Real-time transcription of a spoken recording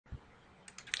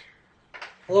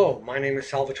Hello, my name is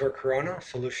Salvatore Corona,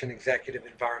 Solution Executive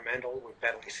Environmental with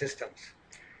Bentley Systems.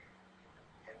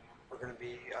 And we're going to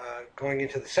be going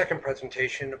into the second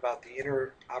presentation about the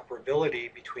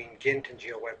interoperability between gINT and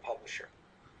Geo Web Publisher.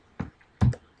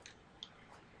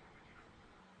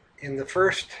 In the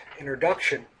first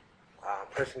introduction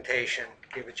presentation,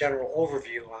 gave a general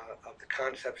overview of the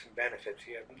concepts and benefits.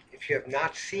 If you have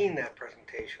not seen that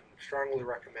presentation, I strongly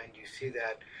recommend you see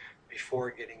that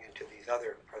before getting into these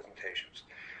other presentations.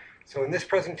 So in this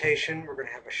presentation, we're going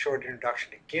to have a short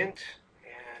introduction to gINT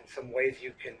and some ways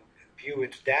you can view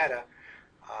its data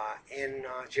in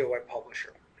Geo Web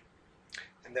Publisher.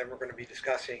 And then we're going to be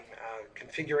discussing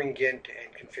configuring gINT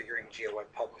and configuring Geo Web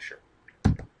Publisher.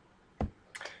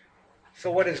 So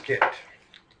what is gINT?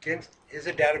 gINT is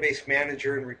a database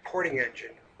manager and reporting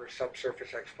engine for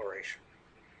subsurface exploration.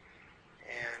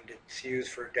 And it's used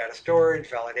for data storage,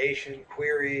 validation,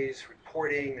 queries,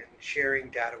 reporting, and sharing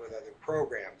data with other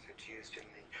programs. It's used in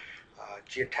the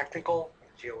geotechnical,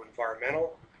 geoenvironmental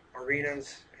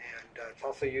arenas, and it's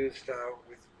also used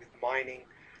with mining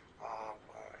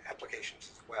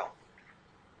applications as well.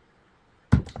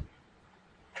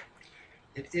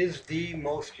 It is the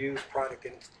most used product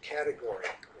in its category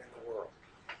in the world.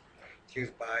 It's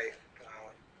used by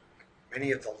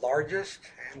many of the largest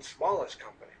and smallest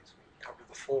companies. We cover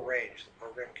the full range. The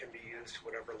program can be used to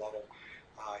whatever level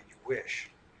you wish.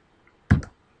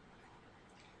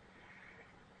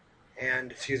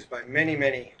 And it's used by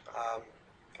many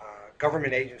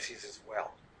government agencies as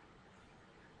well.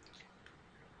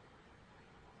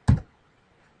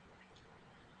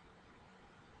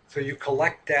 So you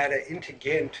collect data into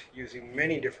gINT using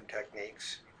many different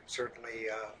techniques. You can certainly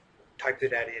type the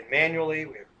data in manually.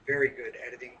 We have very good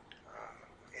editing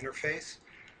interface.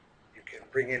 You can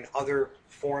bring in other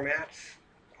formats,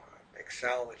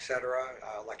 Excel, etc.,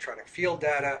 electronic field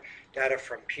data, data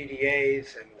from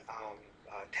PDAs and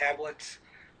tablets,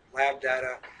 lab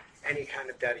data, any kind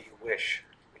of data you wish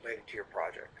related to your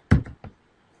project.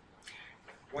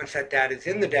 Once that data is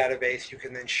in the database, you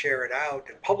can then share it out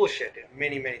and publish it in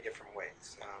many different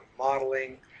ways.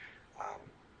 Modeling,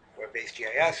 Web-based GIS,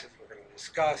 as we're going to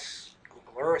discuss,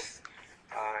 Google Earth,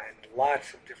 and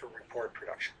lots of different report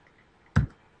production.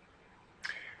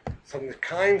 Some of the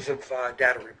kinds of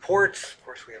data reports, of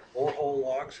course we have borehole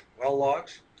logs, well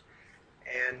logs,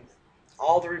 and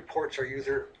all the reports are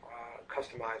user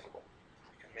customizable.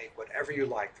 You can make whatever you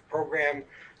like. The program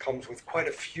comes with quite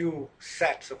a few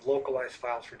sets of localized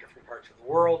files for different parts of the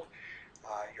world.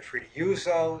 You're free to use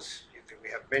those. We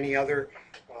have many other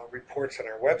reports on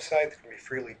our website that can be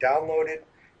freely downloaded.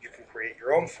 You can create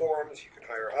your own forms. You can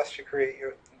hire us to create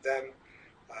them.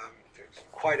 There's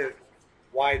quite a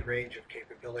wide range of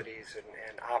capabilities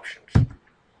and options.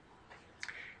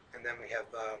 And then we have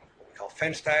what we call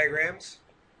fence diagrams.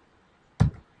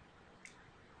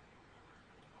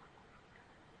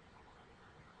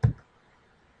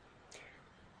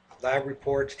 Lab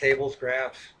reports, tables,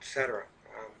 graphs, etc.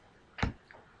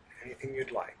 Anything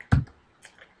you'd like.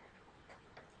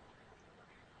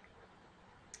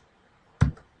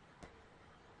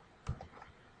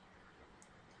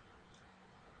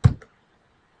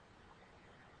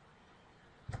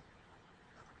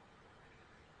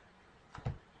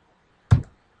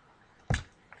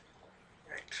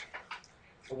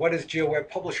 So what is Geo Web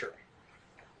Publisher?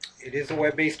 It is a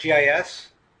web-based GIS,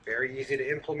 very easy to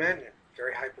implement, and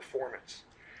very high performance.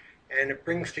 And it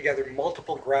brings together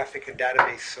multiple graphic and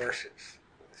database sources.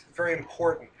 This is very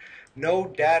important. No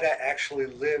data actually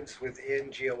lives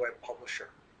within Geo Web Publisher.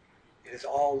 It is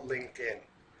all linked in.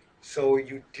 So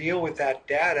you deal with that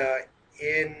data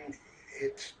in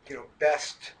its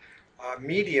best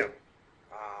medium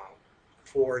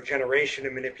for generation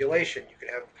and manipulation. You could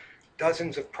have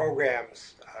dozens of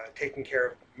programs taking care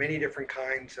of many different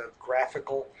kinds of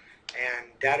graphical and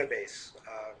database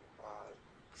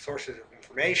sources of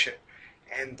information,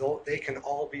 and they can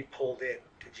all be pulled in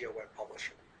to Geo Web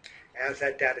Publisher. As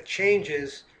that data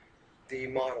changes, the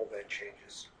model then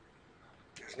changes.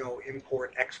 There's no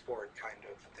import-export kind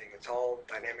of thing. It's all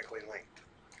dynamically linked.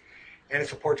 And it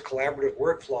supports collaborative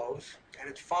workflows, and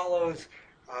it follows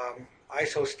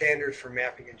ISO standards for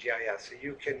mapping in GIS. So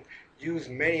you can use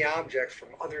many objects from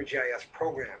other GIS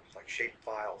programs, like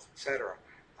shapefiles, etc.,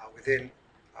 within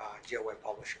Geo Web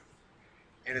Publisher.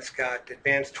 And it's got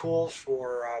advanced tools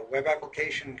for web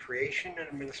application creation and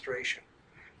administration,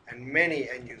 and many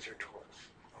end-user tools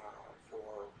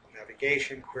for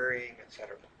navigation, querying,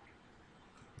 etc.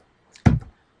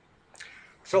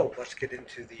 So let's get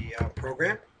into the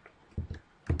program.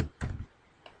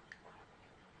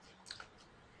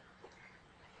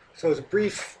 So as a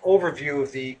brief overview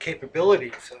of the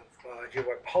capabilities of Geo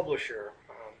Web Publisher,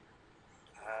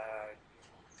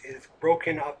 is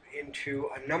broken up into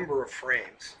a number of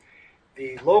frames.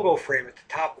 The logo frame at the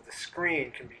top of the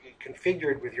screen can be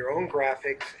configured with your own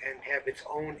graphics and have its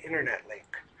own internet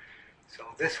link. So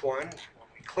this one, when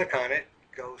we click on it,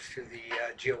 goes to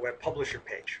the Geo Web Publisher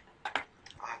page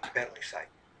on the Bentley site.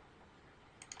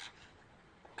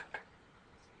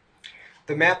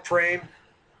 The map frame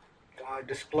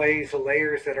displays the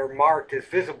layers that are marked as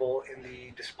visible in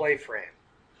the display frame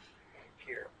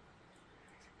here.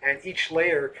 And each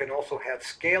layer can also have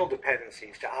scale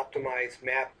dependencies to optimize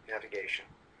map navigation.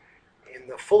 In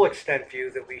the full extent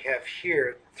view that we have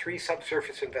here, 3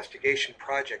 subsurface investigation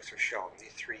projects are shown.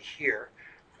 These 3 here,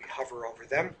 we hover over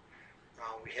them.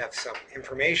 We have some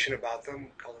information about them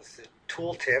called the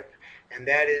tooltip, and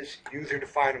that is user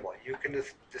definable. You can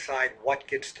decide what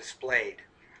gets displayed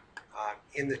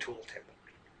in the tooltip.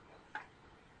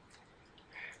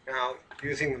 Now,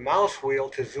 using the mouse wheel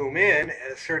to zoom in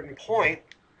at a certain point,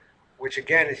 which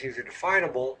again is user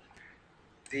definable,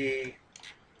 the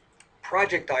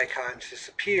project icons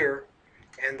disappear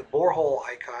and the borehole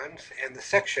icons and the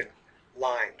section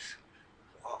lines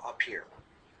appear.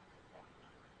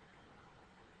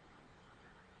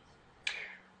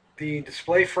 The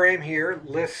display frame here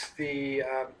lists the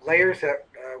layers that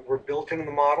were built into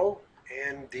the model,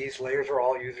 and these layers are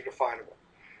all user definable.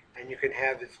 And you can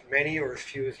have as many or as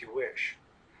few as you wish.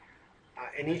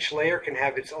 And each layer can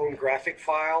have its own graphic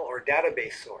file or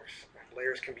database source.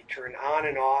 Layers can be turned on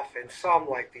and off, and some,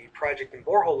 like the project and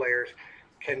borehole layers,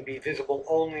 can be visible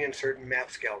only in certain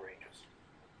map scale ranges.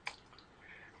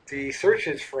 The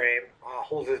searches frame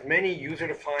holds as many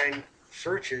user-defined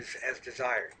searches as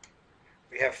desired.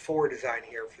 We have 4 designed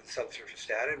here for the subsurface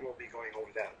data, and we'll be going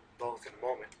over those in a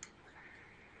moment.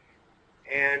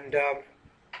 And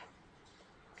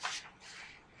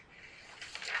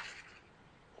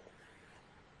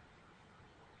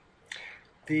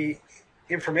the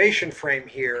information frame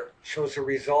here shows the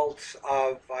results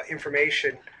of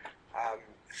information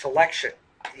selection,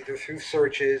 either through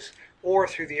searches or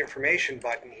through the information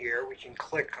button here. We can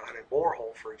click on a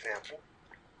borehole, for example,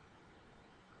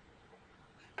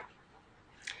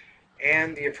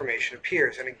 and the information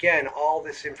appears. And again, all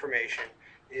this information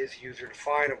is user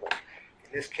definable.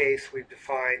 In this case, we've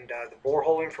defined the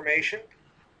borehole information,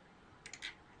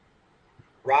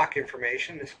 rock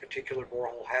information. This particular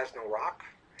borehole has no rock,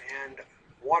 and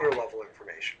water level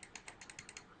information.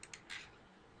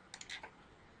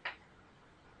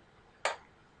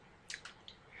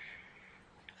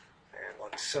 And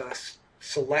let's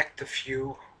select a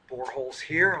few boreholes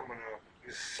here. I'm going to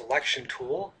use the selection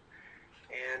tool,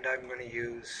 and I'm going to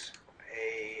use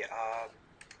a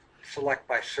select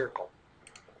by circle.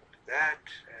 Do that,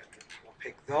 and we'll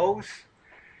pick those,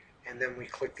 and then we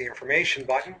click the information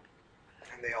button,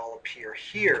 and they all appear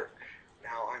here.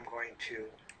 Now I'm going to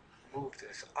move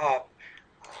this up.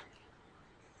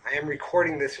 I am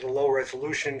recording this at a low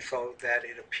resolution so that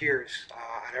it appears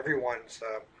on everyone's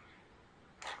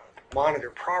monitor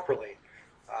properly,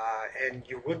 and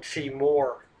you would see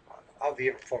more of the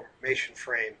information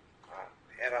frame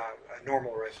at a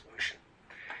normal resolution.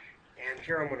 And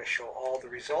here I'm going to show all the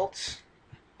results.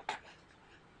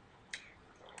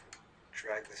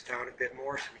 Drag this down a bit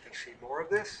more so we can see more of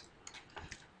this.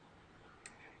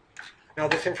 Now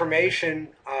this information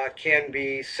can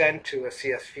be sent to a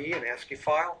CSV, an ASCII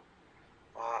file,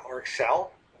 or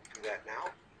Excel. We'll do that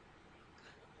now.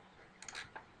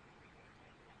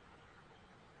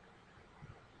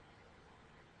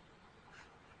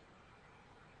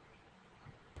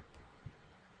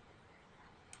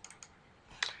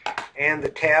 And the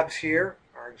tabs here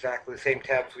are exactly the same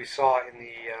tabs we saw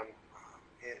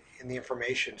in the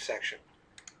information section.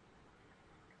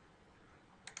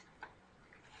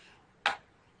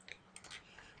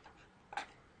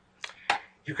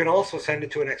 You can also send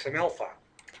it to an XML file,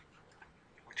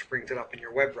 which brings it up in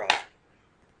your web browser.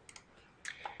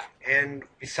 And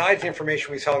besides the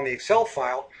information we saw in the Excel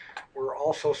file, we're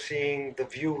also seeing the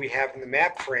view we have in the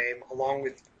map frame along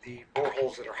with the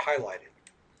boreholes that are highlighted.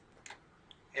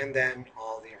 And then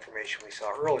all the information we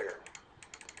saw earlier.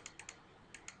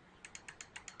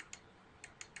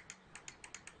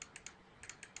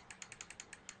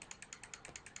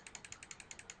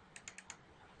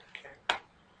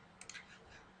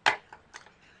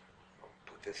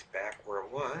 This back where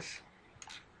it was.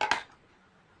 Right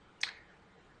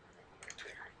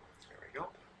there. There we go.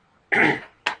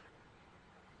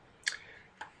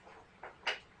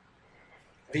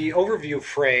 The overview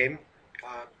frame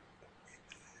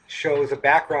shows a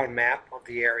background map of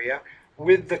the area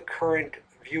with the current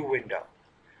view window.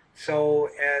 So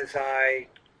as I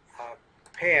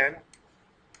pan,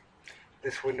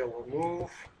 this window will move,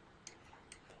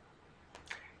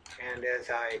 And as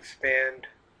I expand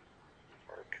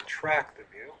or contract the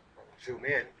view, or zoom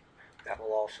in, that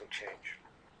will also change.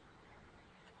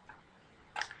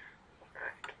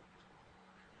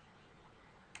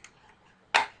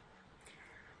 Right.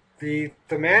 The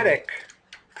thematic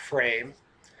frame,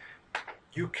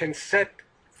 you can set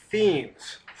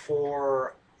themes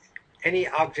for any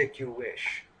object you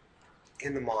wish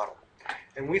in the model.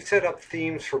 And we've set up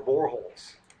themes for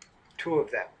boreholes, 2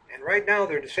 of them. And right now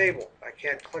they're disabled. I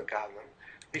can't click on them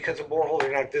because the boreholes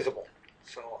are not visible.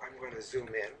 So I'm going to zoom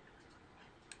in.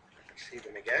 I can see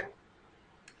them again.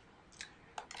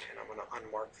 And I'm going to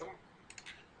unmark them.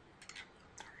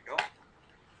 There we go.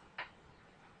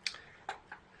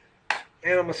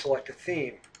 And I'm going to select a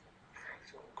theme.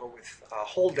 So we'll go with a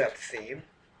hole depth theme.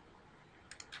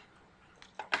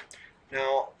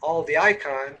 Now, all of the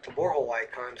icons, the borehole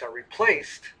icons, are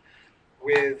replaced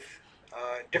with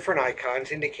different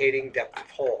icons indicating depth of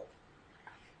hole.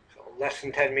 So less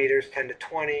than 10 meters, 10 to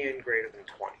 20, and greater than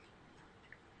 20.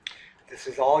 This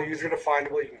is all user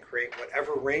definable. You can create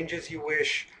whatever ranges you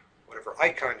wish, whatever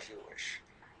icons you wish.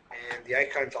 And the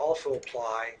icons also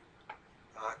apply,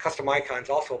 custom icons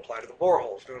also apply to the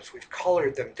boreholes. Notice we've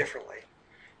colored them differently.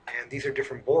 And these are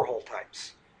different borehole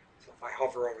types. So if I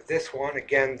hover over this one,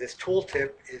 again, this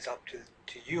tooltip is up to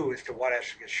you as to what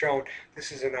actually gets shown.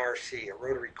 This is an RC, a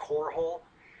rotary core hole.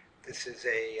 This is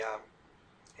a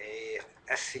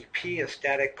SCP, a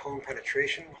static cone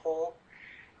penetration hole.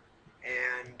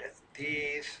 And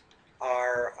these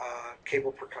are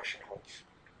cable percussion holes.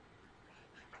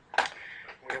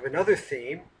 We have another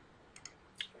theme,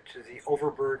 which is the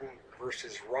overburden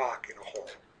versus rock in a hole.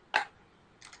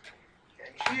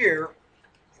 And here,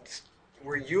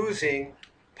 we're using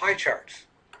pie charts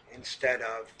instead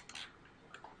of,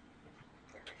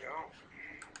 there we go,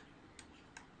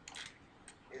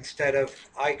 instead of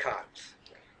icons.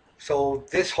 So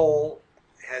this hole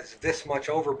has this much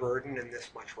overburden and this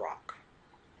much rock.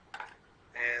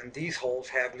 And these holes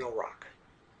have no rock.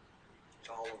 It's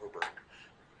all overburden.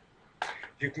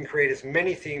 You can create as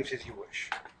many themes as you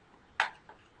wish. Put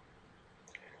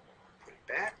it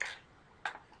back.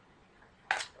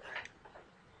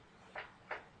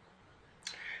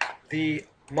 The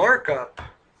markup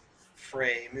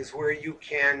frame is where you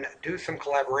can do some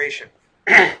collaboration.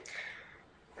 Right.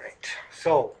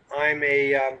 So I'm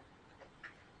a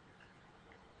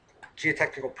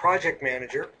geotechnical project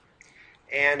manager,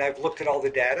 and I've looked at all the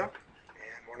data.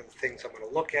 And one of the things I'm going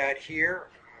to look at here,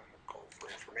 go for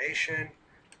information.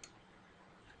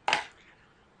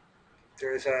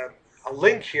 There's a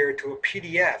link here to a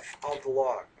PDF of the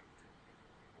log.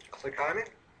 Click on it.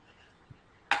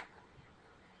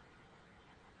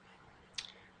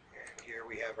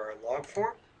 We have our log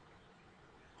form,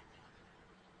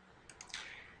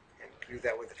 and you can do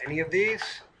that with any of these.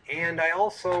 And I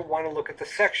also want to look at the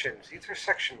sections. These are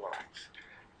section logs,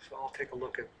 so I'll take a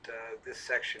look at this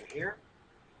section here.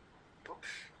 Oops,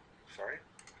 sorry.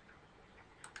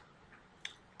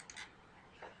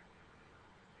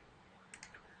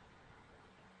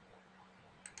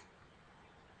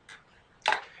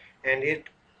 And it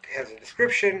has a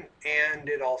description, and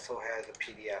it also has a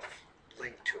PDF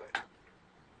link to it.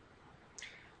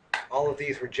 All of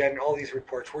these all these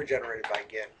reports were generated by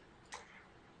gINT.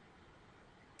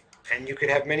 And you could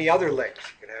have many other links.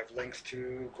 You could have links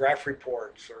to graph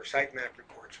reports or sitemap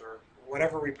reports or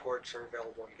whatever reports are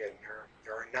available in gINT.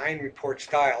 There are 9 report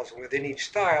styles, and within each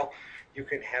style, you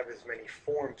can have as many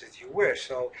forms as you wish.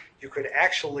 So you could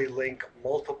actually link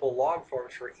multiple log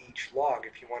forms for each log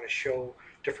if you want to show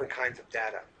different kinds of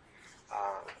data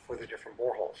for the different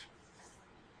boreholes.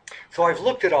 So I've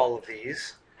looked at all of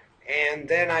these. And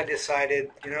then I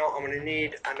decided, I'm going to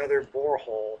need another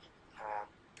borehole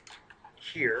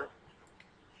here.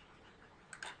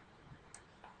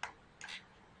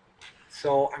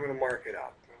 So I'm going to mark it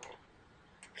up.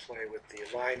 Play with the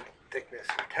line thickness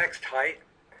and text height.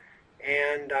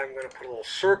 And I'm going to put a little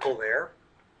circle there.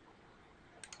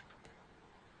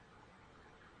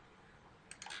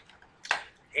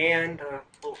 And a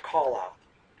little call out.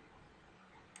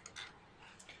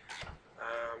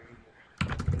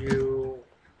 New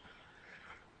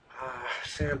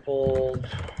sampled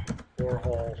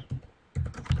borehole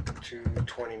to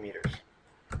 20 meters,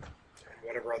 and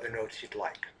whatever other notes you'd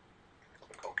like.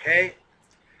 Click OK,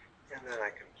 and then I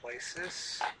can place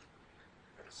this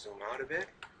and zoom out a bit.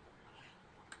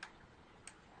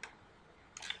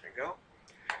 There you go.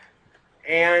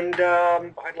 And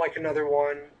I'd like another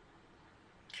one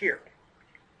here.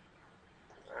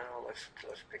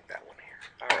 Let's pick that one here.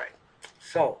 All right.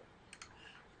 So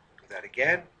do that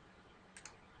again.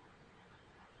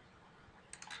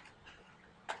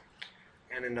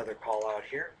 And another call out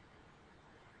here.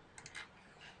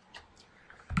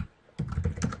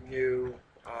 new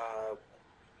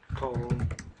cone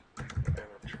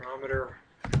diameter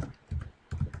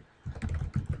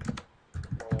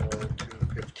roll to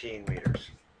 15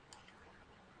 meters.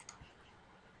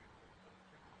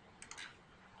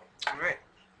 All right.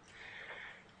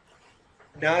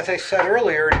 Now, as I said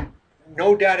earlier,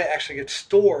 no data actually gets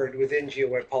stored within Geo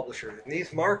Web Publisher, and these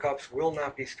markups will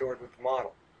not be stored with the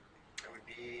model. It would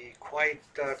be quite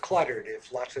cluttered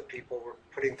if lots of people were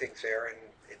putting things there and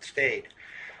it stayed.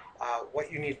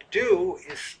 What you need to do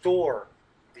is store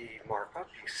the markup.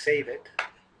 You save it,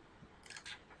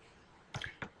 and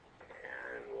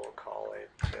we'll call it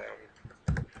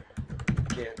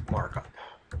gINT markup.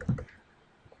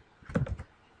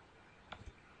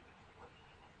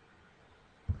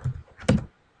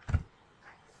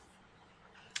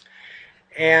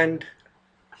 And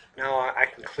now I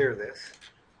can clear this.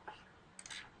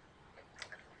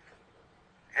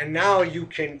 And now you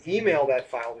can email that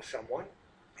file to someone,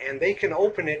 and they can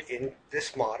open it in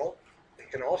this model. They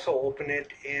can also open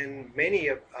it in many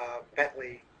of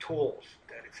Bentley tools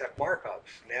that accept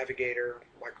markups, Navigator,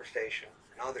 MicroStation,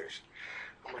 and others.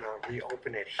 I'm going to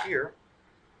reopen it here.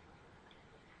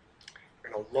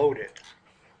 We're going to load it.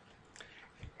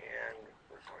 And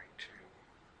we're going to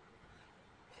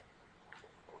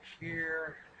go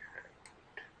here.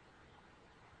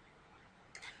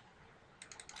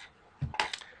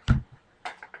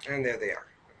 And there they are.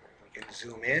 We can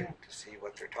zoom in to see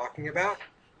what they're talking about.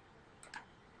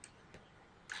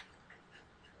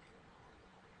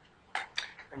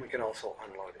 And we can also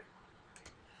unload it.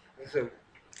 This is a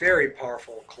very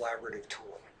powerful collaborative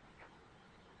tool.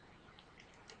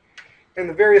 And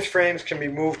the various frames can be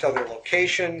moved to other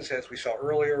locations, as we saw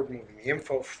earlier, moving the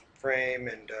info frame,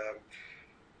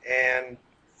 and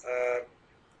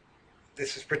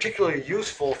this is particularly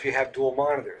useful if you have dual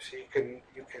monitors. You can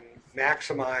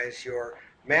maximize your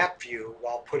map view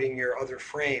while putting your other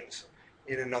frames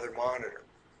in another monitor.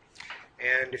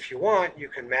 And if you want, you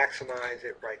can maximize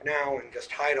it right now and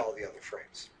just hide all the other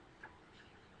frames.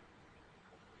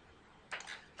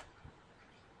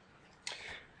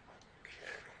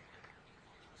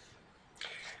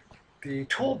 The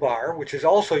toolbar, which is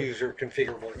also user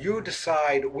configurable, you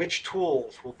decide which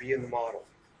tools will be in the model.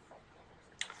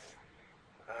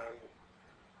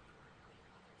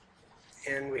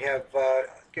 And we have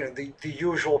the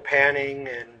usual panning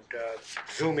and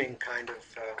zooming kind of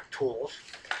tools.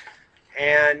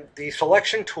 And the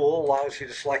selection tool allows you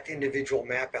to select individual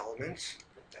map elements.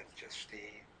 That's just the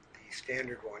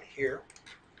standard one here.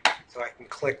 So I can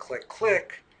click, click,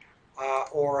 click,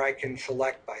 or I can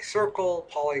select by circle,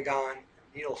 polygon,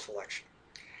 needle selection.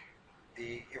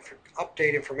 The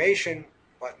update information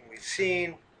button we've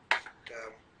seen,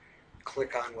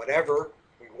 click on whatever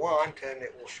we want and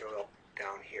it will show up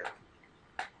down here.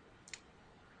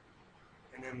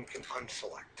 And then we can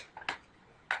unselect.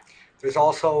 There's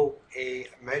also a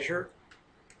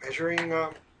measuring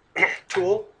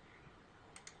tool.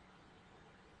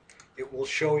 It will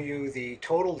show you the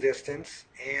total distance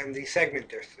and the segment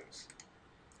distance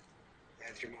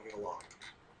as you're moving along.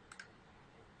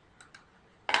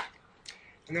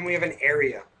 And then we have an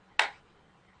area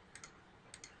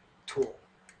tool.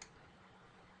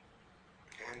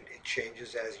 And it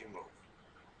changes as you move.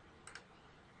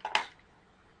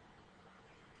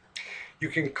 You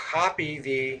can copy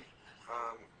the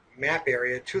map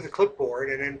area to the clipboard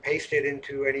and then paste it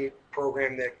into any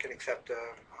program that can accept a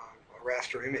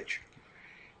raster image.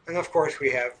 And of course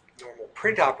we have normal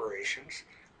print operations,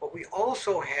 but we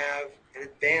also have an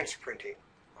advanced printing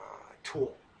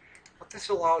tool. What this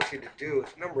allows you to do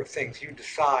is a number of things. You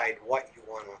decide what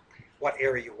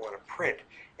area you want to print,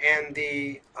 and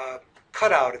the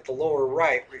cutout at the lower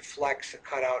right reflects a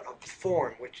cutout of the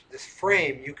form, which this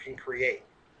frame you can create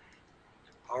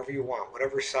however you want,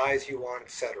 whatever size you want,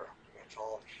 etc. That's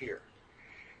all here.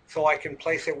 So I can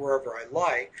place it wherever I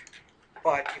like,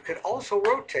 but you could also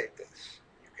rotate this.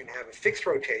 You can have a fixed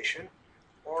rotation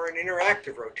or an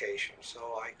interactive rotation.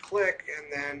 So I click and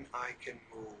then I can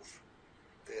move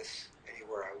this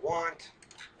anywhere I want.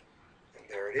 And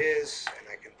there it is. And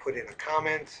I can put in a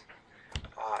comment,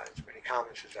 as many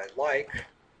comments as I like.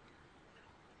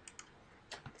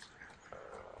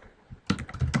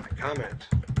 My comment.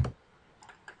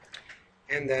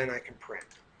 And then I can print.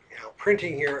 Now,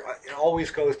 printing here, it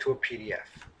always goes to a PDF.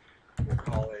 We'll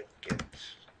call it gINT.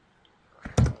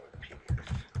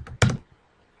 PDF.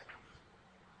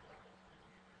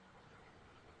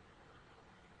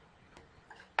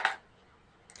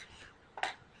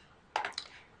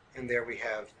 And there we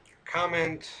have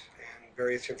comment and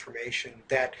various information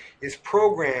that is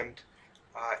programmed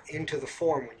into the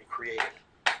form when you create it.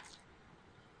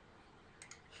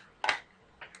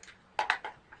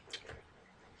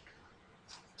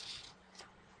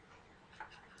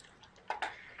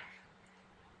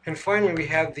 And finally, we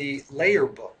have the layer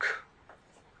book.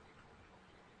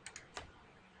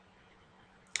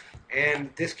 And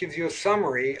this gives you a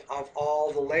summary of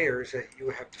all the layers that you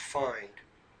have defined.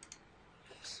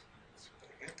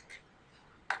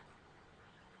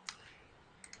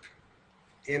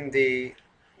 In the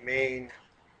main,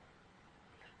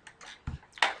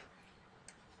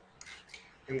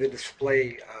 in the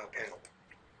display panel.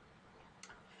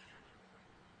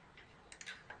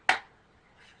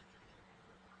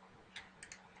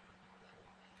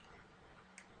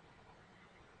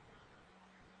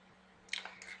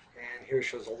 And here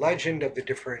shows a legend of the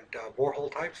different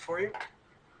borehole types for you.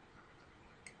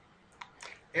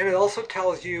 And it also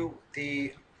tells you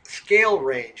the scale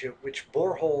range at which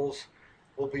boreholes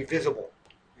will be visible.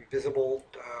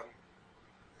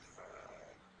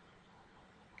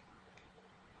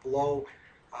 Below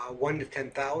 1 to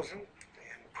 10,000,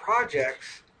 and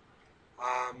projects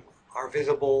are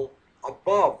visible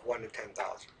above 1 to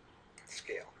 10,000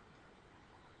 scale.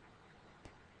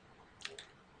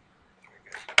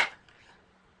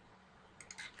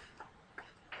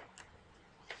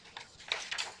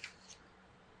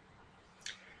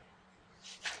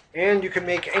 And you can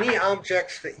make any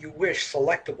objects that you wish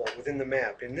selectable within the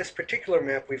map. In this particular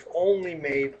map, we've only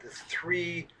made the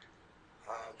 3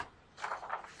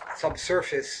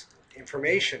 subsurface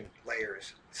information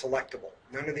layers selectable.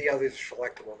 None of the others are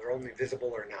selectable. They're only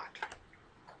visible or not.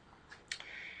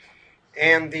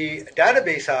 And the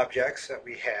database objects that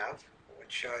we have,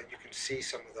 which you can see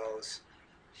some of those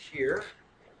here.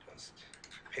 I'll just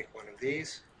pick one of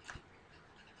these.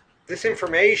 This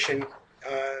information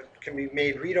can be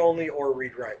made read-only or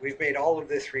read-write. We've made all of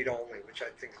this read-only, which I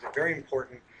think is a very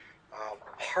important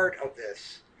part of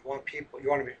this. You want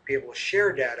to be able to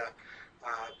share data,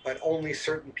 but only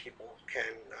certain people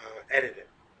can edit it.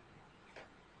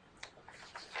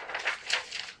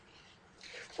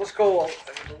 Let's go a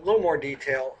little more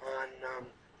detail on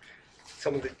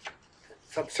some of the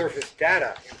subsurface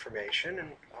data information,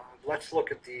 and let's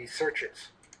look at the searches.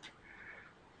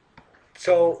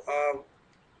 So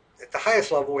at the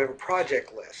highest level, we have a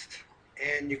project list,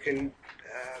 and you can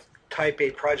type a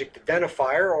project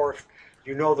identifier, or if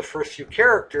you know the first few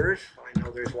characters, I know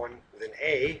there's one with an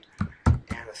A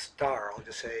and a star. I'll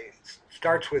just say it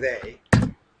starts with A,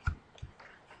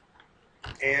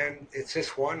 and it's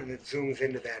this one, and it zooms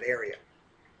into that area.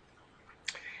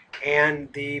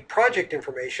 And the project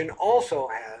information also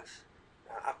has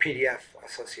a PDF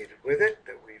associated with it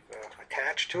that we've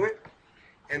attached to it,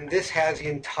 and this has the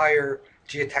entire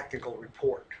geotechnical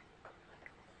report.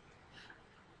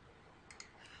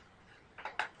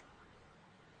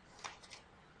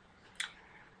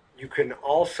 You can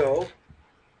also,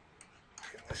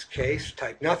 in this case,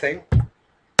 type nothing,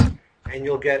 and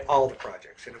you'll get all the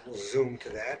projects, and it will zoom to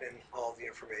that, and all the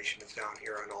information is down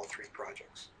here on all 3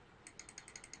 projects.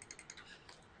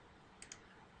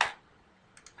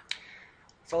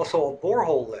 It's also a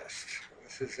borehole list.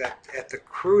 This is at the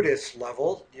crudest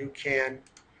level.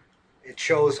 It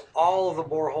shows all of the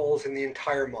boreholes in the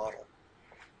entire model.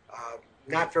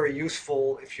 Not very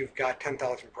useful if you've got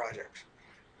 10,000 projects.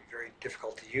 Very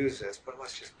difficult to use this, but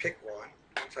let's just pick one.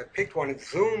 Once I picked one, it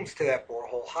zooms to that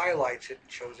borehole, highlights it,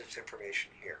 and shows its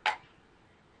information here.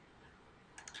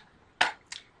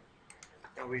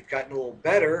 Now we've gotten a little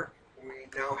better. We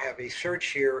now have a search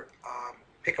here,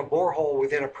 pick a borehole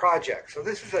within a project. So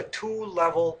this is a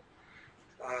 2-level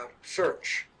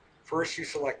search. First you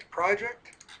select a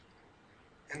project,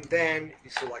 and then you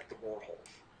select the borehole.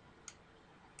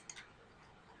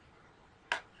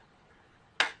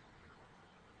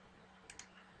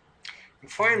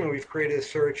 And finally, we've created a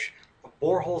search of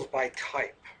boreholes by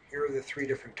type. Here are the 3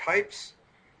 different types,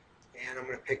 and I'm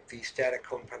going to pick the static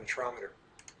cone penetrometer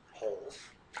holes.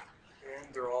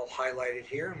 And they're all highlighted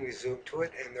here, and we zoom to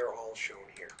it, and they're all shown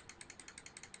here.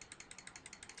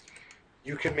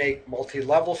 You can make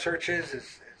multi-level searches,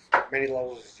 as many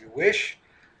levels as you wish.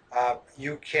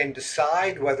 You can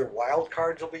decide whether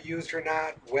wildcards will be used or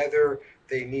not, whether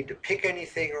they need to pick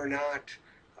anything or not.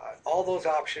 All those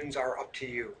options are up to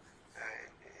you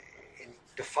in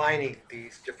defining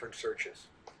these different searches.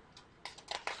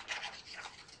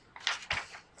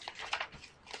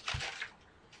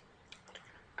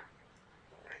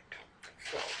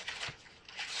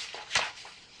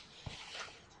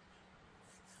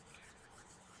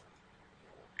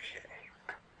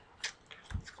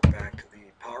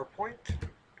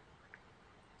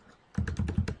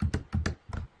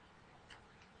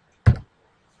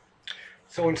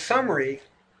 So in summary,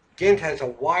 gINT has a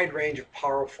wide range of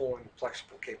powerful and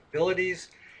flexible capabilities.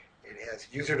 It has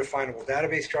user-definable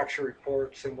database structure,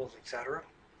 reports, symbols, etc.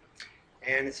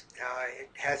 and it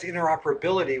has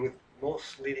interoperability with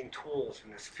most leading tools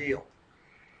in this field.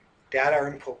 Data are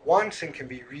input once and can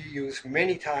be reused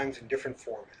many times in different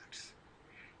formats.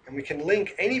 And we can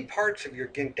link any parts of your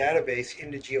gINT database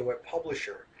into Geo Web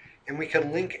Publisher, and we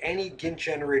can link any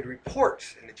GINT-generated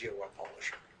reports into Geo Web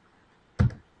Publisher.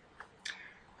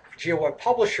 For Geo Web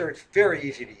Publisher, it's very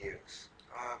easy to use,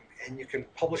 and you can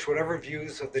publish whatever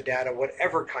views of the data,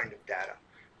 whatever kind of data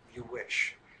you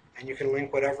wish, and you can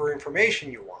link whatever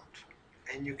information you want,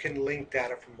 and you can link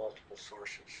data from multiple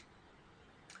sources.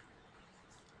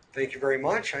 Thank you very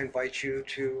much. I invite you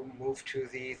to move to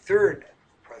the third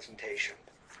presentation.